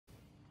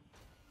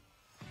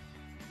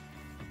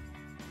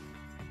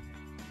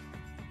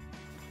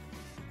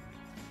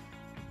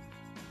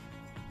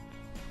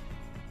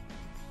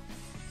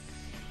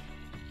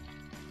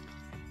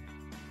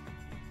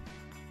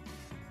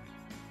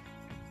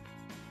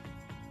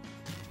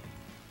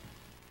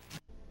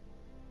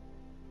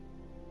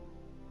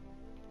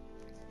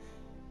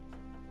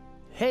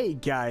Hey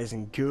guys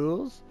and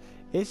ghouls,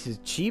 this is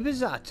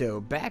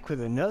Chibazato back with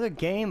another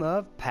game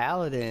of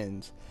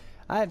Paladins.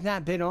 I have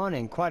not been on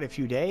in quite a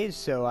few days,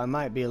 so I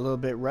might be a little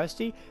bit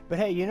rusty, but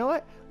hey, you know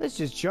what? Let's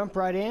just jump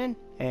right in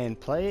and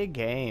play a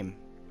game.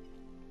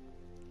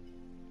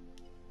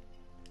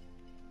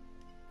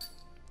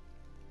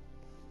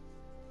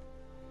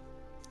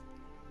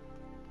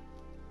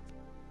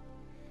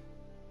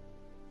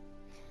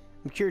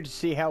 I'm curious to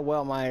see how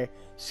well my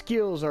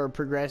skills are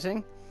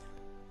progressing.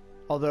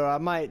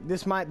 Although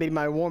this might be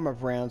my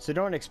warm-up round, so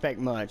don't expect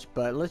much,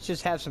 but let's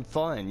just have some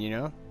fun, you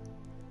know?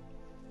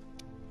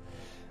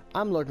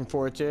 I'm looking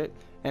forward to it,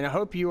 and I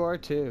hope you are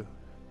too.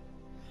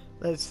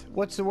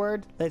 What's the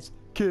word? Let's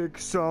kick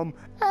some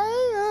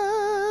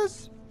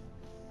ass!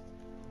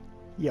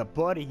 Yeah,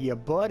 buddy, yeah,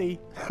 buddy.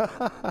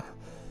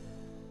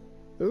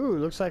 Ooh,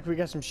 looks like we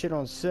got some shit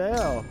on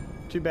sale.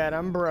 Too bad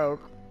I'm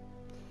broke.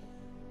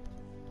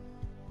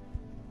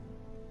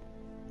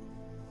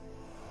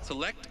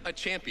 Select a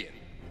champion.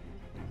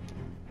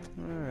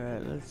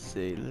 Alright, let's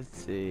see.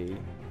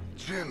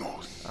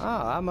 Jenos.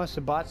 Oh, I must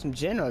have bought some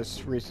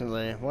Jenos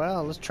recently.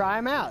 Well, let's try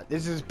them out.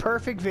 This is a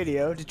perfect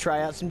video to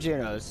try out some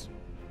Jenos.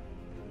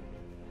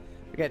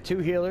 We got 2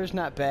 healers,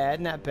 not bad,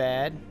 not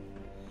bad.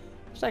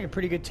 Looks like a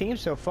pretty good team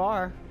so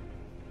far.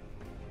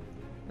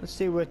 Let's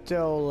see what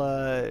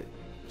old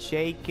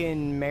Jake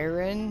and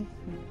Marin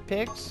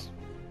picks.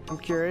 I'm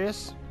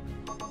curious.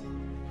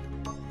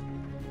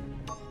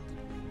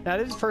 Now,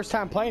 this is the first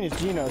time playing as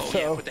Jenos,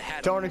 so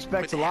don't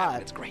expect a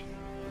lot. It's great.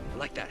 I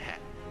like that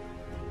hat.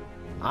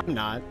 I'm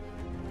not.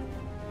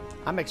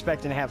 I'm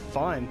expecting to have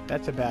fun.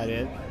 That's about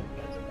it.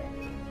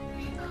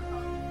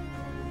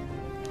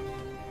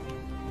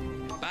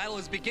 Battle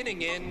is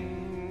beginning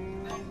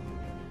in...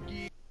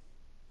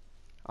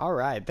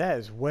 Alright, that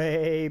is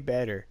way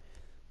better.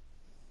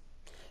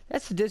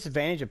 That's the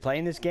disadvantage of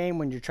playing this game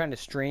when you're trying to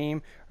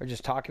stream or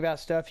just talk about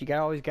stuff. You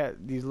always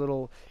got these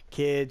little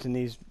kids and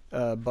these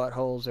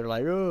buttholes that are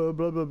like, oh,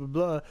 blah, blah, blah,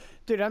 blah.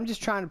 Dude, I'm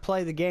just trying to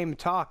play the game and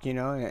talk, you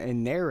know,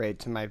 and narrate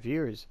to my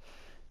viewers.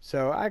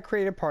 So I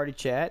create a party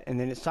chat, and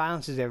then it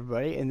silences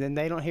everybody, and then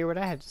they don't hear what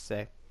I have to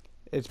say.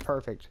 It's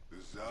perfect.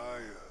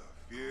 Desire,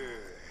 fear,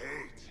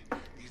 hate.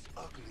 These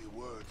ugly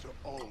words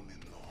are all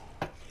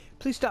mean.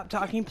 Please stop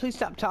talking. Please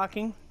stop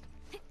talking.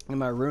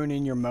 Am I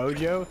ruining your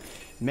mojo?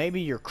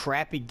 Maybe your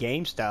crappy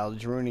game style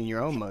is ruining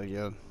your own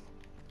mojo.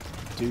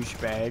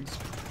 Douchebags.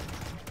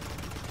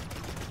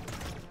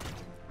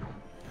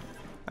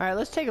 Alright,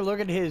 let's take a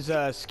look at his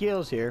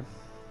skills here.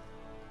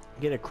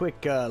 Get a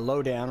quick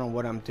lowdown on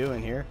what I'm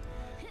doing here.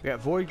 We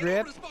got Void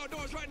Grip,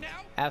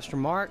 Astral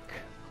Mark,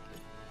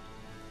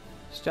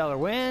 Stellar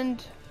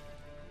Wind,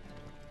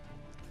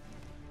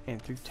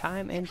 and Through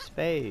Time and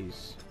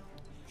Space.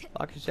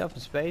 Lock yourself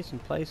in space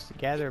and place to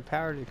gather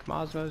power to the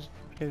cosmos.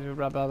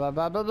 Blah, blah, blah,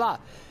 blah, blah, blah.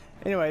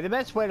 Anyway, the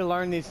best way to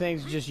learn these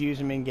things is just use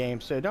them in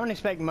game. So don't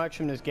expect much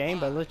from this game,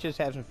 but let's just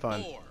have some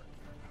fun. 4,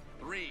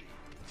 3,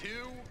 2,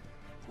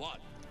 1.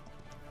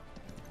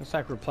 Looks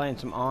like we're playing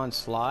some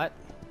Onslaught.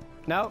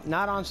 Nope,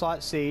 not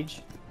Onslaught,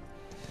 Siege.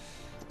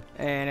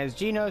 And as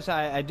Jenos,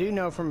 I do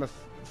know from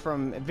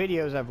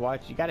videos I've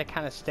watched, you got to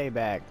kind of stay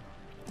back.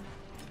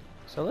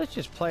 So let's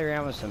just play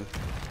around with some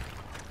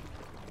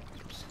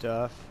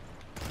stuff.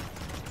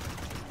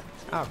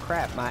 Oh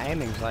crap, my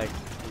aiming's like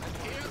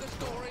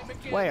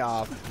way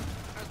off.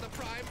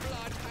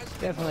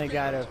 Definitely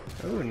gotta,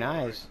 ooh,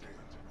 nice.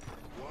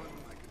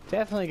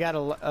 Definitely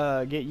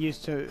gotta get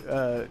used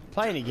to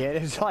playing again.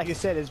 It's like I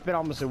said, it's been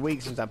almost a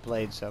week since I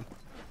played, so.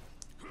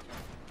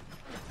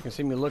 You can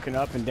see me looking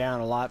up and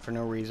down a lot for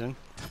no reason,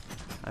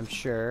 I'm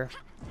sure.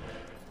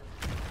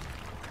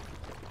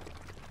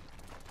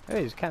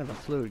 Hey, he's kind of a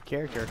fluid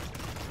character.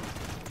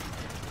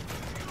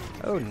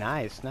 Oh,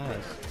 nice,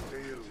 nice.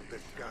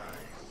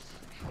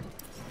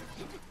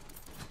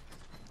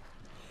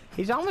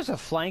 He's almost a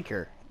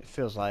flanker, it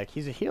feels like.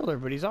 He's a healer,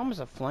 but he's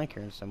almost a flanker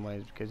in some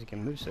ways because he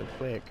can move so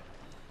quick.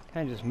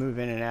 Kind of just move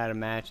in and out of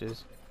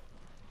matches.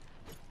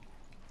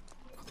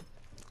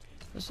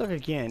 Let's look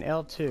again.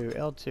 L2,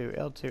 L2,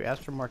 L2.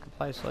 Astral Mark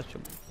apply celestial.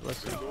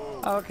 Let's see.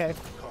 Oh, okay.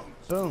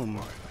 Boom.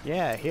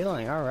 Yeah,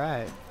 healing. All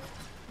right.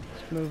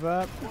 Let's move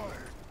up.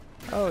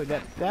 Oh,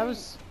 that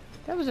was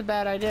a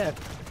bad idea.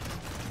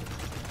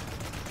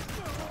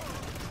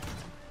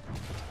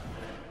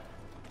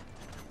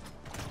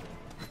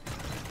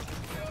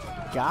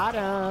 Got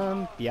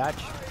him, biatch.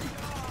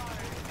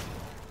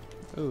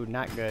 Ooh,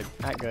 not good,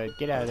 not good.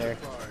 Get out of there.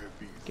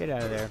 Get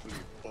out of there.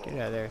 Get out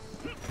of there.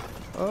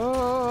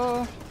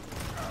 Oh!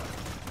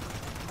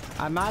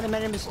 I might have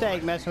made a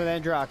mistake messing with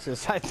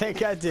Androxus. I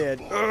think I did.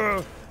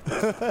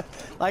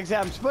 Like I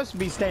said, I'm supposed to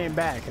be staying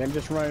back, and I'm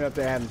just running up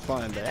there having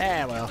fun. But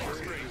well,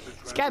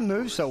 this guy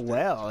moves so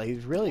well.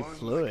 He's really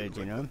fluid,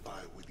 you know.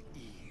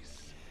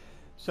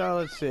 So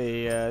let's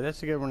see.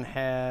 That's a good one to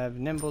have.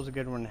 Nimble's a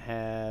good one to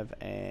have,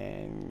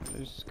 and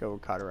let's go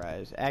with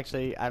Cauterize.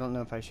 Actually, I don't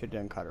know if I should have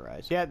done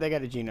Cauterize. Yeah, they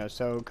got a Jenos,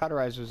 so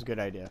Cauterize was a good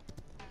idea.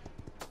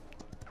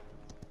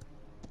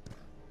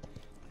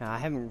 Now I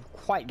haven't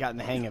quite gotten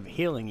the hang of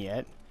healing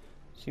yet.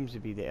 Seems to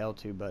be the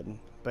L2 button.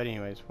 But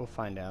anyways, we'll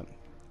find out.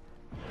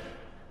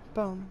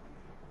 Boom.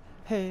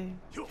 Hey,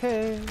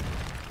 hey,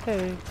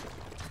 hey.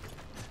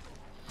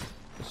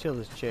 Let's heal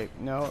this chick.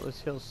 No, let's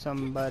heal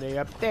somebody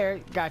up there.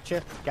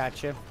 Gotcha,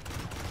 gotcha.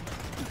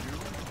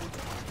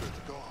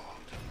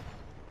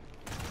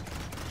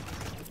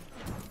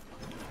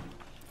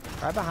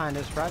 Right behind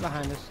us, right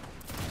behind us.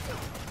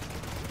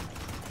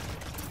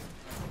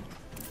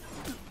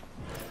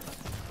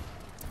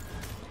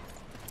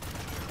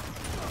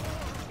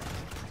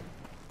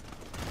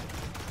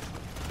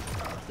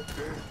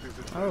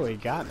 Oh, he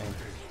got me.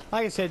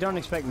 Like I said, don't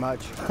expect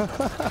much.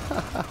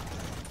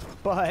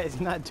 But it's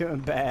not doing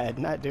bad,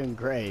 not doing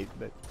great,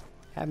 but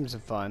having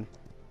some fun.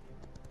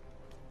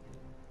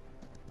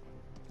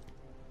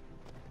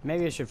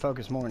 Maybe I should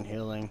focus more on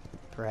healing.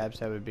 Perhaps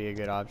that would be a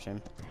good option.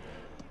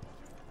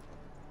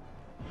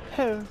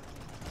 Who?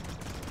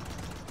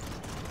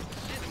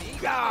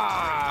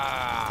 Ah,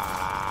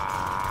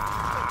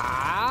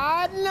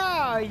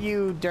 no,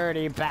 you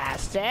dirty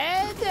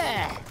bastard!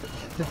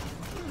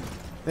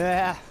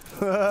 Yeah,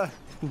 that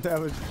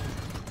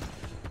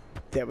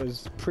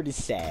was pretty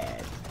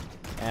sad.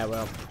 Ah,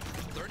 well.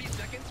 30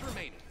 seconds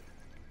remaining.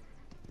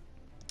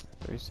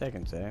 30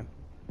 seconds, eh?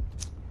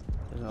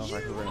 Doesn't look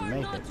like we're gonna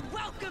make it.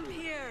 Welcome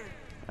here.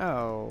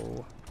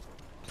 Oh,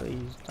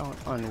 please don't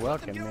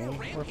unwelcome me.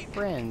 We're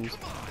friends.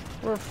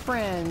 We're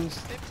friends.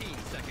 15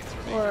 seconds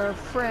remaining. We're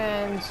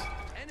friends.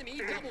 Enemy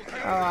double kill.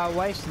 Oh, I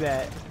wasted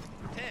that.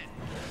 10.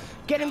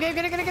 Get him, get it,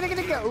 get it, get it, get it,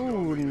 get it.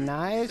 Ooh,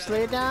 nice.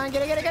 Lay it down.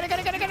 Get it, get it, get it, get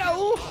it, get it, get it.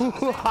 Ooh.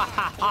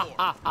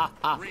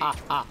 3,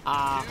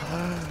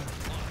 2,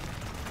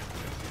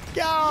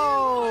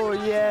 Go!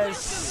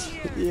 Yes.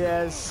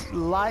 Yes.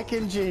 Like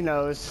in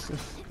Jenos.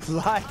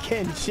 Like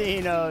in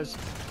Jenos.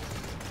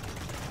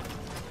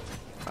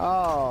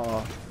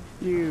 Oh,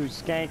 you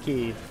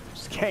skanky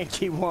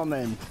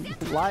woman.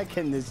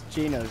 Liking this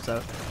Jenos,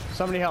 though.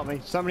 Somebody help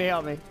me. Somebody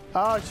help me.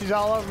 Oh, she's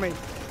all over me.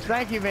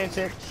 Thank you,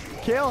 Vincent.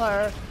 Kill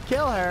her.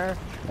 Kill her.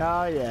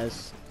 Oh,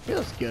 yes.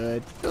 Feels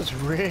good. Feels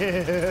real.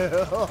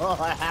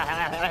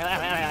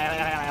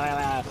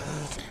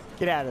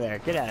 Get out of there.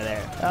 Get out of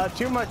there.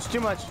 Too much. Too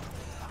much.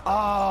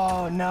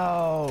 Oh,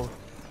 no.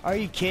 Are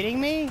you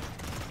kidding me?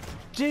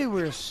 Dude,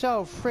 we're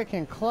so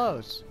freaking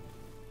close.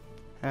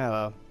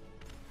 Hello.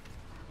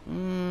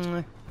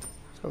 Let's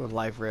go with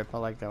Life Rip. I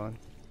like that one.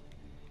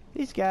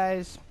 These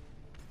guys.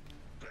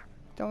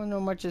 Don't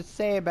know much to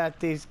say about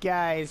these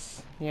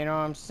guys. You know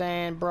what I'm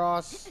saying,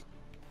 bros?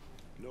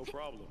 No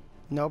problem.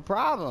 No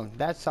problem.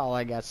 That's all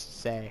I got to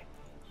say.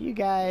 You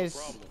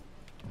guys.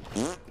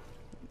 No problem.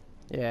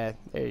 Yeah,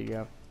 there you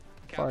go.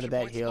 capture Farted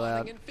that point heal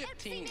out. spawning in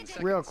 15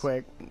 seconds. Real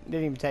quick.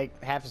 Didn't even take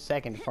half a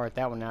second to fart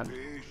that one out.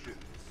 Patience.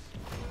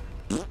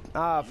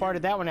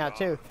 Farted that one out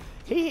too.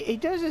 He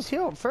does his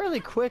heal fairly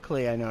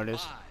quickly, I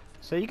noticed. 5,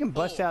 So you can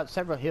bust 4, out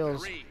several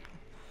heals. 3,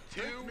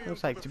 2,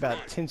 Looks like it's about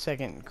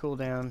 10-second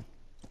cooldown.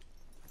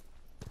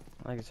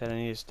 Like I said, I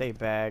need to stay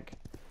back.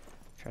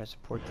 Try to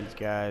support these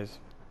guys.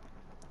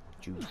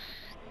 Juice.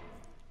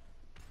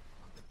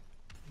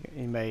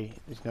 Anybody?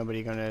 Is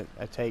nobody gonna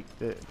take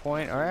the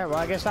point? All right. Well,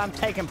 I guess I'm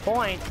taking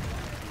point.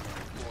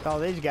 All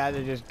these guys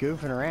are just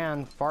goofing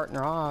around, farting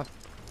her off.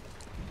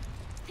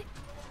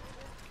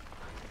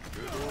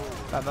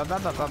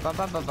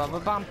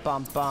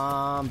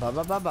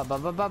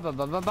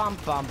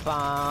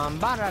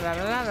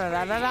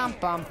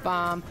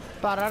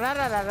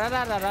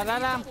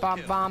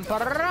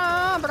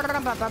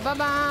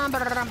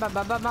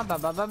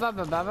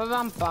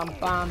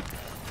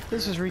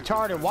 This is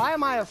retarded. Why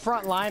am I a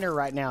frontliner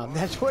right now?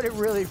 That's what it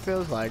really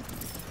feels like.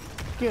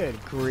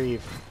 Good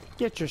grief.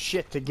 Get your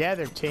shit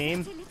together,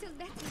 team.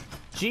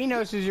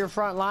 Jenos is your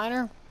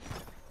frontliner?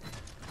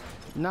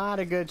 Not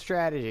a good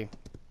strategy.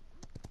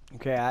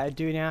 Okay, I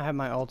do now have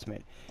my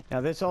ultimate. Now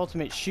this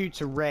ultimate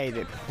shoots a ray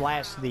that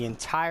blasts the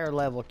entire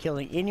level,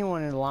 killing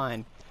anyone in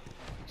line.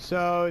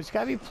 So it's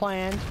gotta be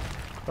planned,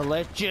 but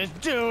let's just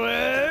do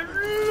it!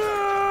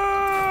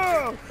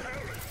 No!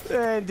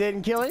 And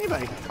didn't kill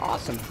anybody.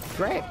 Awesome.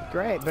 Great,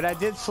 great. But I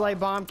did slay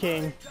Bomb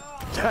King.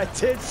 I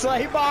did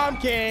slay Bomb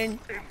King!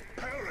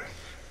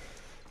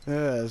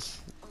 Yes.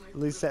 At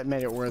least that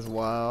made it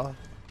worthwhile.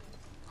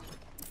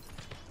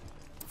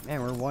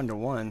 Man, we're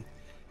 1-1.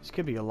 This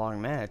could be a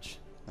long match.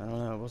 I don't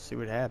know. We'll see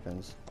what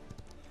happens.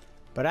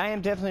 But I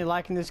am definitely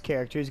liking this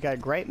character. He's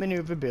got great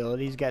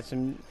maneuverability. He's got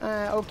some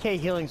okay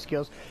healing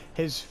skills.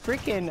 His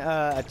freaking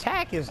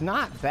attack is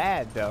not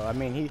bad, though. I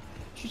mean, he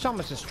shoots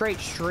almost a straight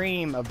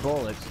stream of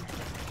bullets.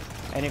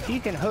 And if you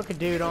can hook a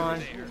dude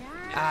on...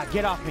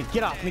 get off me.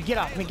 Get off me. Get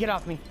off me. Get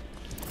off me.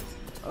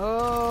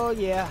 Oh,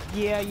 yeah.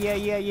 Yeah, yeah,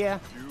 yeah, yeah.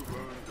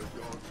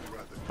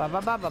 I'm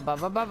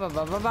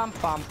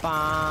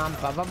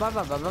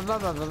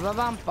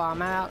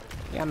out.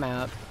 I'm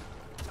out.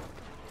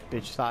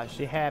 Bitch thought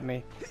she had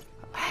me.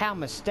 How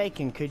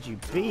mistaken could you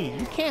be?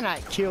 You cannot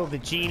kill the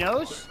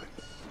Jenos.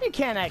 You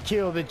cannot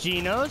kill the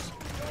Jenos.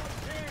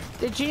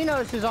 The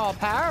Jenos is all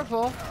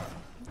powerful.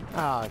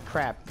 Oh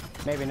crap.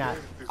 Maybe not.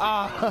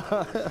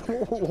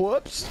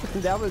 Whoops.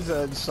 That was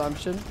an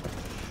assumption.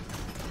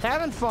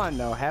 Having fun,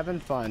 though. Having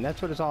fun.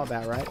 That's what it's all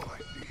about, right?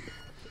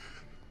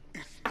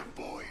 It's the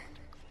void.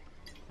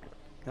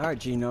 All right,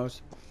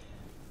 Jenos.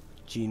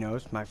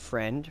 Jenos, my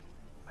friend.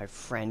 My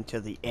friend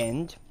to the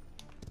end.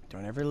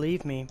 Don't ever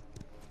leave me.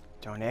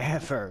 Don't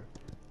ever,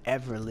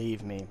 ever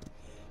leave me.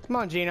 Come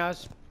on,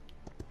 Jenos.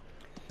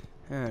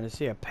 Alright, I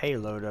see a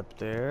payload up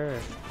there.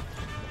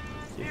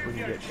 See if we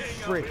can get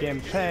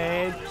freaking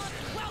paid.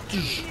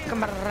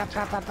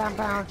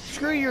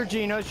 Screw your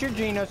Jenos. Your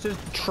Jenos is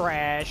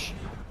trash.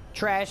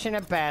 Trash in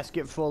a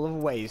basket full of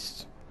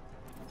waste.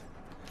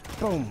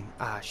 Boom.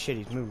 Ah, shit,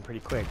 he's moving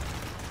pretty quick.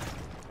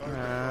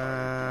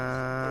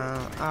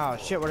 Oh,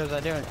 shit, what was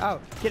I doing? Oh,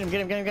 get him, get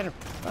him, get him, get him.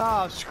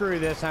 Oh, screw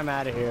this. I'm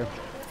out of here.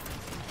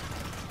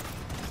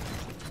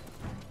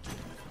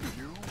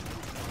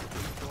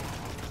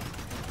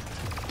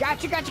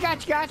 Gotcha, gotcha,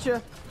 gotcha,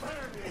 gotcha.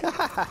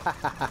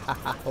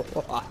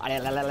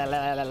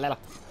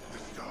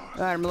 Alright,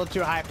 I'm a little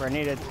too hyper. I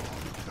need to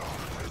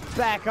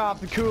back off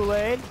the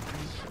Kool-Aid.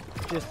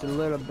 Just a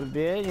little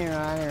bit, you know,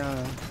 I don't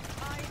know.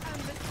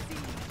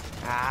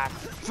 Ah,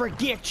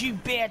 forget you,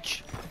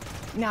 bitch.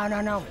 No, no,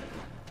 no.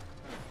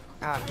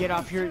 Ah, get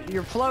off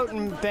your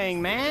floating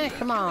thing, man.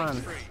 Come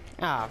on.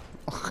 Ah,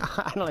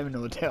 I don't even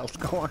know what the hell's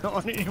going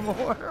on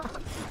anymore.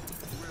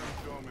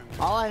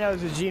 All I know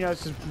is that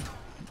Jenos is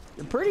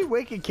a pretty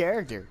wicked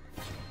character.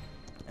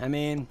 I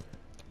mean,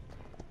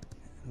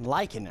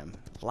 liking him.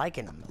 He's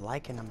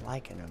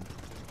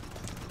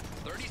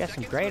got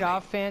some great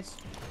offense.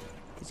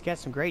 He's got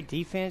some great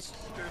defense.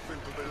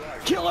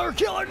 Killer,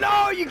 killer!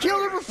 No, you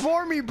killed her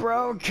before me,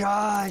 bro.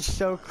 Gosh,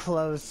 so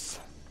close.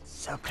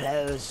 So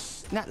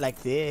close. Not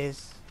like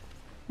this.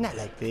 Not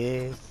like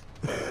this.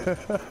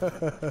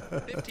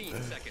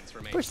 15 seconds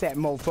remaining. Push that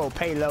mofo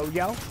payload,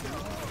 yo.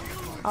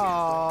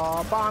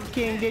 Oh, Bomb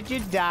King, did you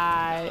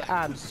die?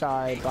 I'm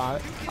sorry, Bomb.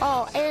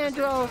 Oh,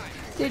 Andrew,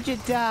 did you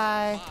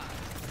die?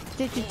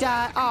 Did you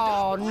die?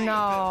 Oh,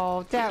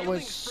 no. That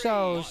was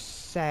so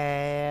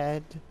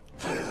sad.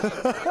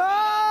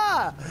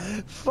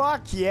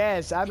 Fuck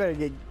yes. I better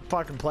get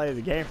fucking play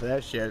the game for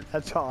that shit.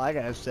 That's all I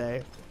gotta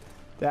say.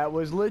 That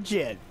was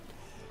legit.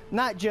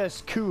 Not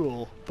just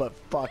cool, but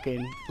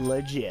fucking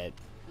legit.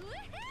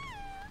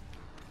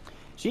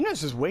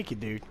 Jenos is wicked,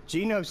 dude.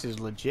 Jenos is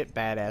legit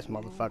badass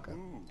motherfucker.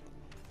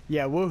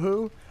 Yeah,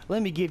 woohoo.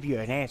 Let me give you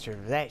an answer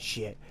to that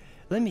shit.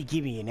 Let me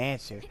give you an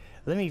answer.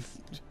 Let me...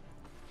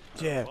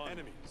 Yeah.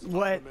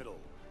 What?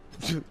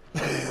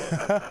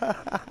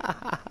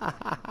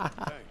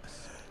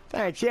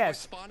 Thanks,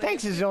 yes.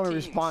 Thanks is the only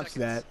response to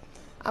that.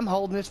 I'm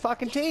holding this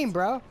fucking team,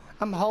 bro.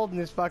 I'm holding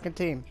this fucking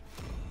team.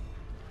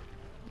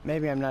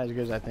 Maybe I'm not as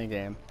good as I think I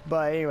am.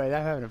 But anyway,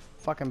 I'm having a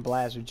fucking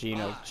blast with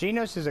Jenos.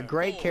 Jenos is a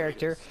great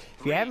character.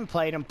 If you haven't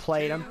played him,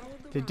 play him.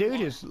 The dude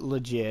is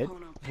legit.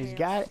 He's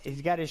got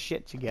his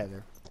shit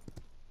together.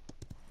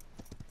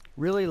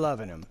 Really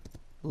loving him.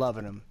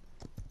 Loving him.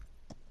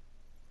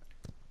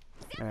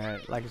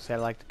 Alright, like I said,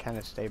 I like to kind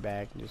of stay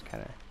back and just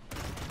kind of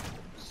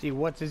see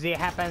what does he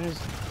happens.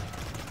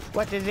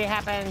 What does he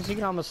happens? You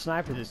can almost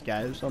sniper this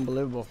guy. It's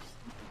unbelievable.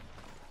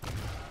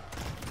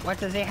 What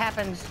does he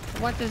happens?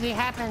 What does he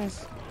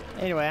happens?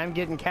 Anyway, I'm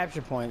getting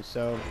capture points,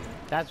 so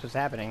that's what's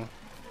happening.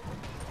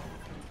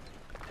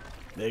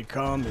 They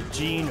call me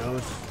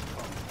Jenos.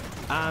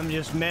 I'm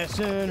just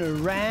messing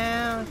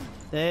around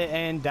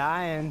and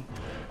dying.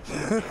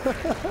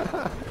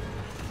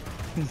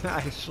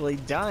 Nicely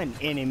done,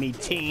 enemy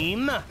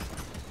team.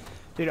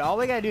 Dude, all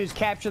we gotta do is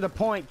capture the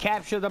point.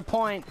 Capture the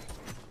point.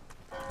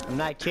 I'm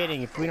not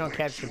kidding. If we don't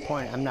capture the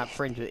point, I'm not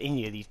friends with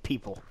any of these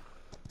people.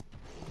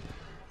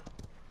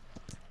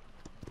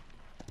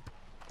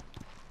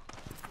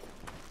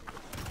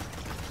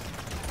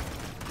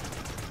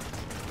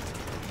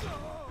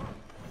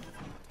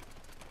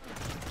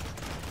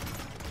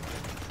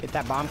 Get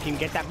that bomb king.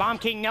 Get that bomb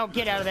king. No,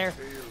 get out of there.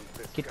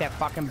 Get that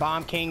fucking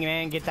bomb king,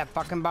 man. Get that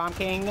fucking bomb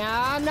king.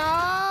 No,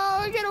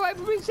 no. Get away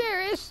from me,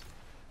 serious.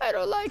 I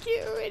don't like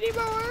you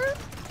anymore.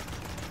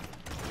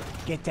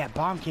 Get that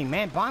bomb king,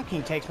 man. Bomb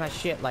king takes my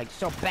shit like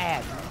so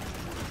bad.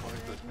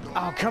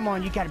 Oh, come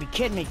on. You gotta be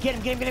kidding me. Get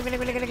him, get him, get him, get him,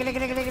 get him, get him,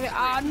 get him, get him.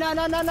 Oh, no,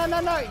 no, no, no, no,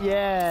 no.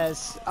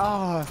 Yes.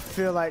 Oh, I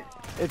feel like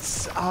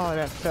it's... Oh,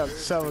 that felt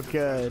so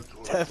good.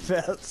 That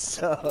felt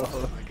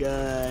so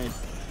good.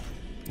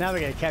 Now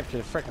we gotta capture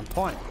the frickin'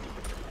 point.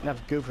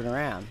 Enough goofing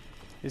around.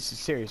 This is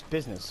serious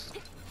business.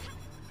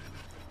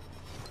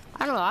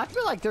 I don't know. I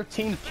feel like their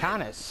team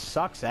kind of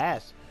sucks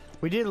ass.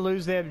 We did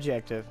lose the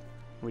objective.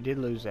 We did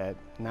lose that.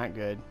 Not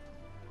good.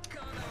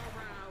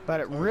 But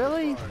it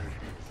really, you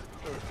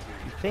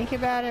think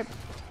about it,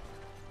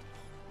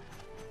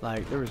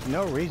 like there was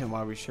no reason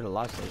why we should have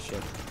lost that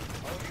shit.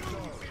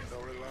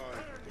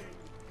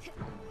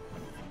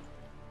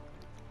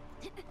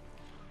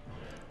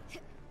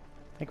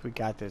 I think we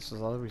got this as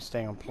long as we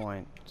stay on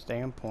point.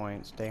 Stay on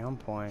point. Stay on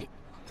point.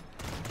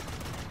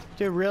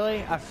 Dude,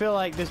 really? I feel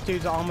like this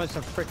dude's almost a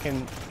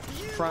freaking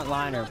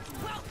frontliner.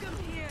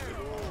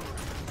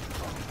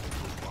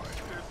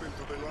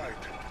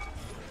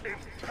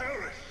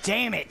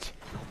 Damn it!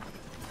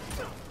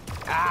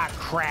 Ah,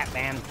 crap,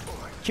 man.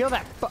 Kill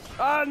that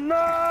oh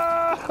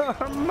no!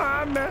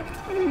 Mama!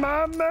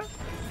 Mama!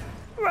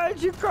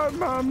 Why'd you come,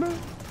 Mama?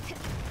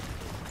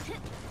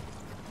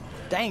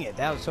 Dang it,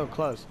 that was so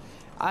close.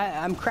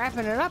 I'm crapping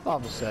it up all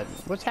of a sudden.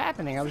 What's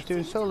happening? I was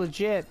doing so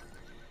legit.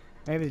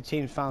 Maybe the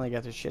team's finally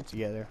got their shit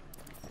together.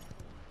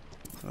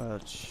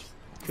 Which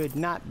could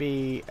not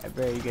be a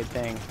very good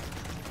thing.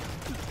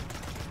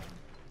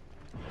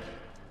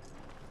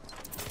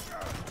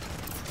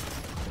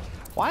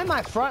 Why am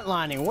I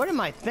frontlining? What am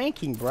I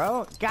thinking,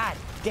 bro? God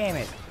damn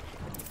it.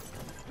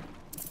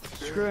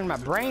 Screwing my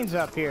brains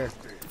up here.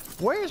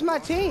 Where's my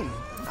team?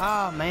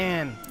 Oh,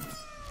 man.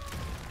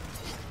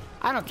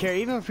 I don't care.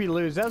 Even if we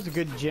lose, that was a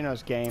good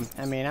Jenos game.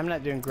 I mean, I'm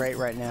not doing great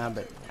right now,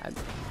 but I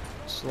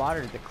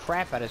slaughtered the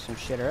crap out of some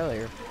shit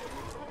earlier.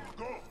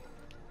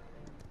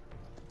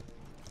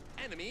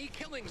 Enemy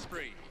killing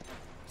spree.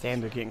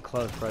 Damn, they're getting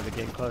close, bro. They're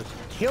getting close.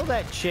 Kill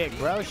that chick,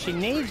 bro. She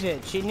needs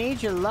it. She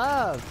needs your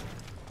love.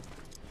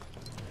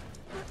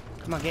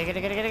 Come on, get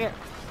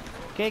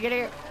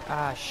it.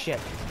 Ah, shit.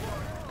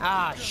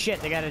 Ah, shit.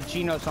 They got a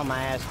Jenos on my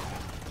ass.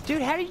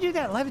 Dude, how do you do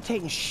that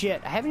levitating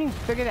shit? I haven't even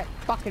figured that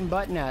fucking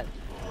button out.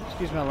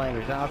 Excuse my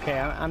language. Okay,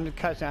 I'm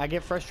cussing. I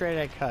get frustrated,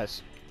 I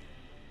cuss.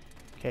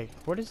 Okay,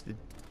 what is the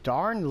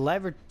darn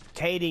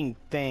levitating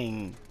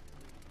thing?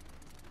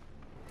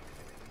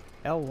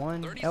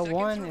 L1?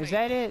 L1? Is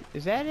that it?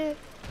 Is that it?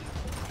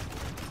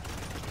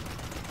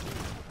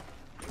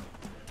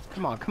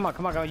 Come on, come on,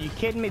 come on. Are you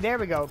kidding me? There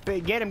we go. Get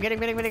him, get him, get him,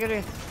 get him, get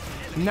him.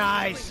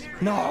 Nice!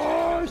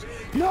 Nice!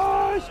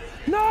 Nice!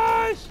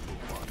 Nice!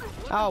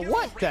 Oh,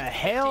 what the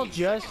hell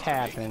just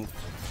happened?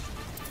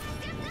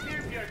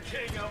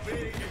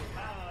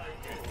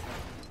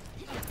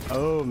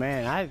 Oh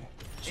man,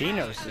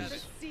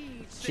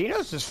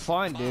 Jenos is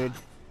fun, dude.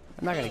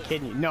 I'm not gonna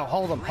kid you. No,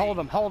 hold him, hold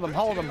him, hold him,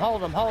 hold him,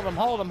 hold him, hold him,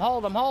 hold him,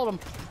 hold him, hold him.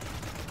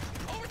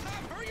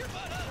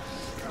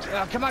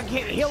 Come on,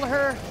 heal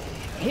her.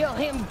 Heal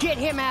him, get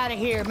him out of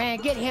here, man.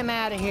 Get him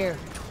out of here.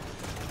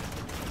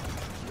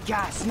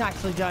 Gosh,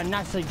 nicely done,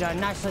 nicely done,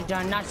 nicely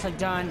done, nicely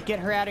done. Get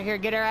her out of here,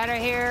 get her out of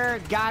here.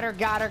 Got her,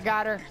 got her,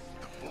 got her.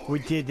 We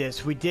did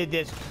this, we did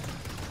this.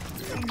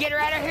 Get her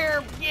out of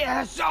here.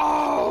 Yes,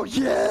 oh,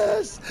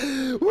 yes.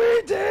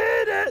 We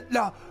did it.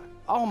 No.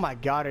 Oh my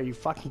God, are you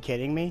fucking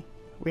kidding me?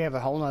 We have a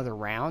whole nother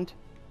round?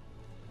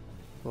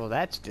 Well,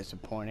 that's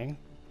disappointing.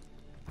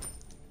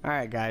 All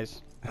right,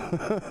 guys.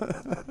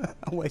 I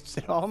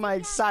wasted all my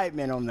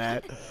excitement on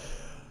that.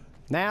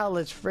 Now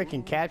let's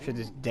freaking capture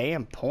this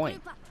damn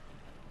point.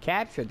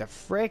 Capture the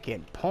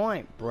freaking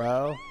point,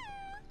 bro.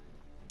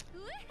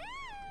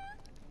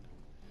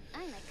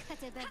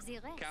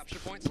 Capture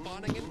point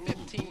spawning in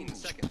 15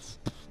 seconds.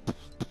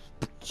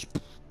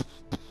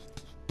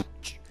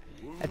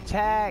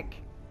 Attack.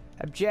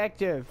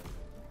 Objective.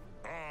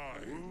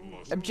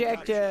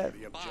 Objective.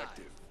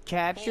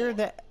 Capture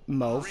the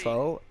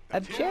mofo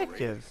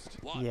objective.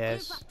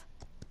 Yes.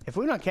 If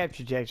we don't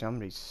capture objective, I'm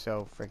gonna be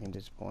so freaking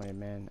disappointed,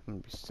 man. I'm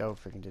gonna be so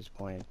freaking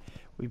disappointed.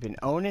 We've been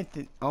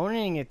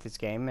owning it this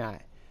game, and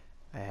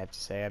I have to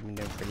say I've been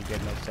doing pretty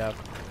good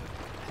myself.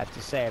 I have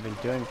to say I've been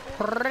doing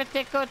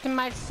pretty good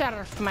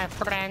myself, my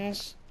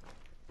friends.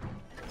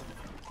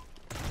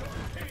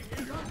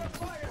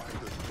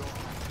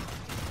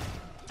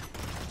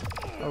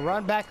 I'll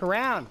run back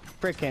around,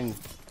 freaking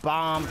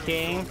bomb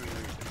king.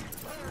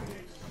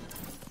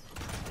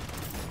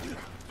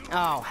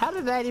 Oh, how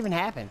did that even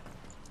happen?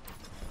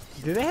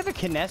 Do they have a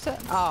Kinessa?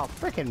 Oh,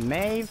 freaking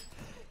Maeve.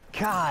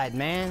 God,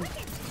 man.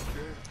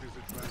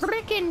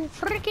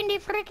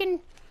 Frickin'.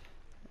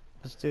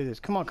 Let's do this.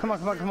 Come on, come on,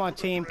 come on, come on,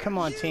 team. Come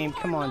on, team.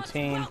 Come on,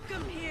 team.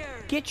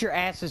 Get your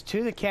asses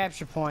to the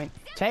capture point.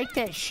 Take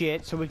that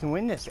shit so we can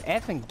win this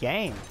effing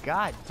game.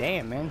 God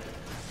damn, man.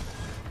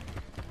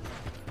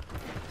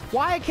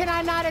 Why can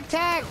I not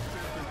attack?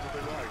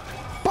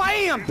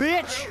 Bam,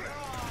 bitch!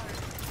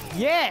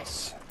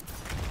 Yes!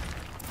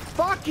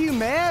 Fuck you,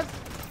 Mev!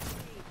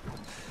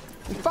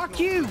 And fuck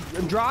you,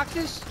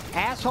 Androxus,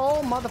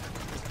 asshole, mother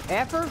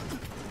effer.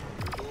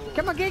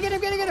 Come on, get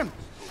him!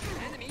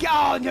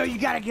 Oh no, you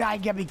gotta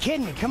be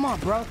kidding me. Come on,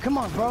 bro. Come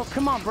on,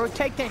 bro.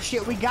 Take that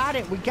shit. We got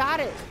it.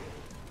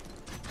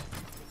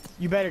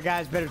 You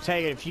guys better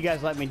take it. If you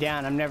guys let me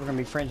down, I'm never gonna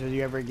be friends with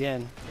you ever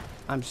again.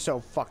 I'm so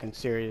fucking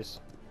serious.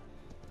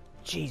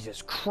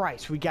 Jesus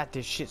Christ, we got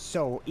this shit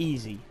so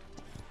easy.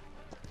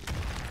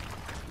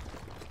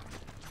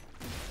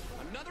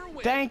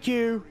 Thank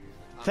you.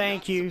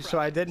 So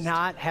I did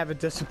not have a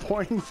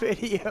disappointing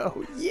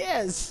video.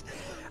 Yes.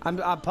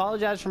 I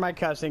apologize for my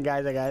cussing,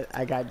 guys.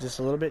 I got just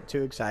a little bit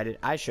too excited.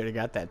 I should have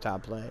got that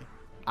top play.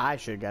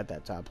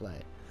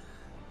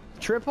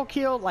 Triple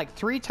kill like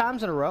 3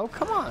 times in a row?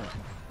 Come on.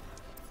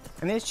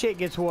 And this chick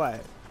gets what?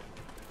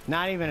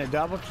 Not even a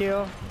double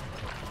kill?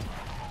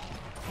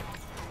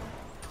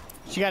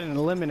 She got an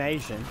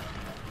elimination.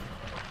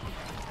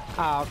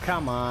 Oh,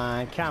 come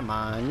on.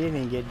 You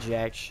didn't get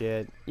jack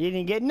shit. You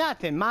didn't get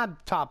nothing. My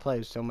top play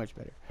is so much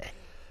better.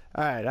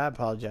 Alright, I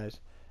apologize.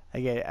 I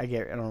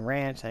get on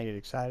rants. I get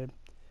excited.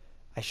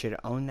 I should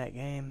have owned that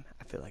game.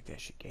 I feel like that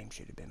game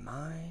should have been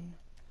mine.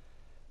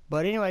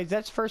 But anyways,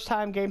 that's first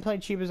time gameplay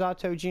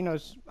Chibazato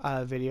Jenos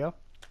video.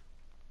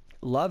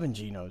 Loving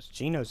Jenos.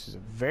 Jenos is a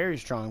very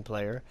strong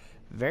player,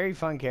 very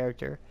fun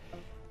character,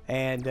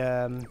 and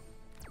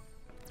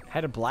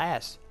had a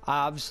blast.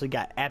 I obviously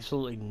got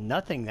absolutely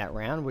nothing that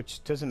round,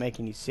 which doesn't make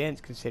any sense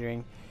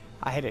considering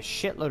I had a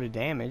shitload of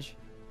damage.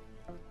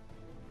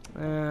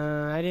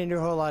 I didn't do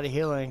a whole lot of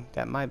healing.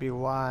 That might be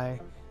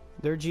why.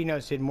 Their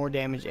Jenos did more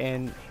damage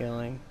and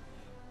healing.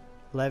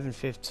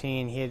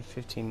 11-15, he had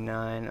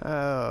 15-9.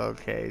 Oh,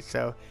 okay.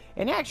 So,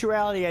 in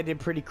actuality, I did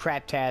pretty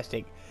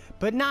craptastic.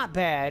 But not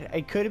bad.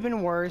 It could have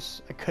been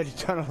worse. I could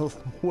have done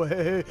a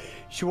way. You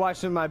should watch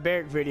some of my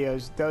barrack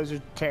videos. Those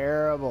are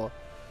terrible.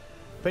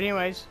 But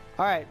anyways,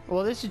 alright.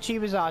 Well, this is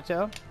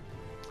Chibazato.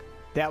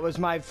 That was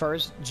my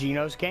first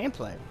Jenos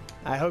gameplay.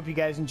 I hope you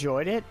guys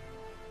enjoyed it.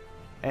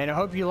 And I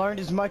hope you learned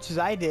as much as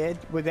I did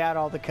without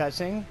all the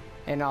cussing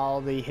and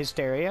all the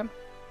hysteria.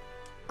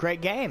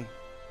 Great game.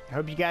 I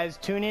hope you guys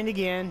tune in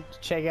again to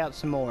check out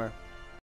some more.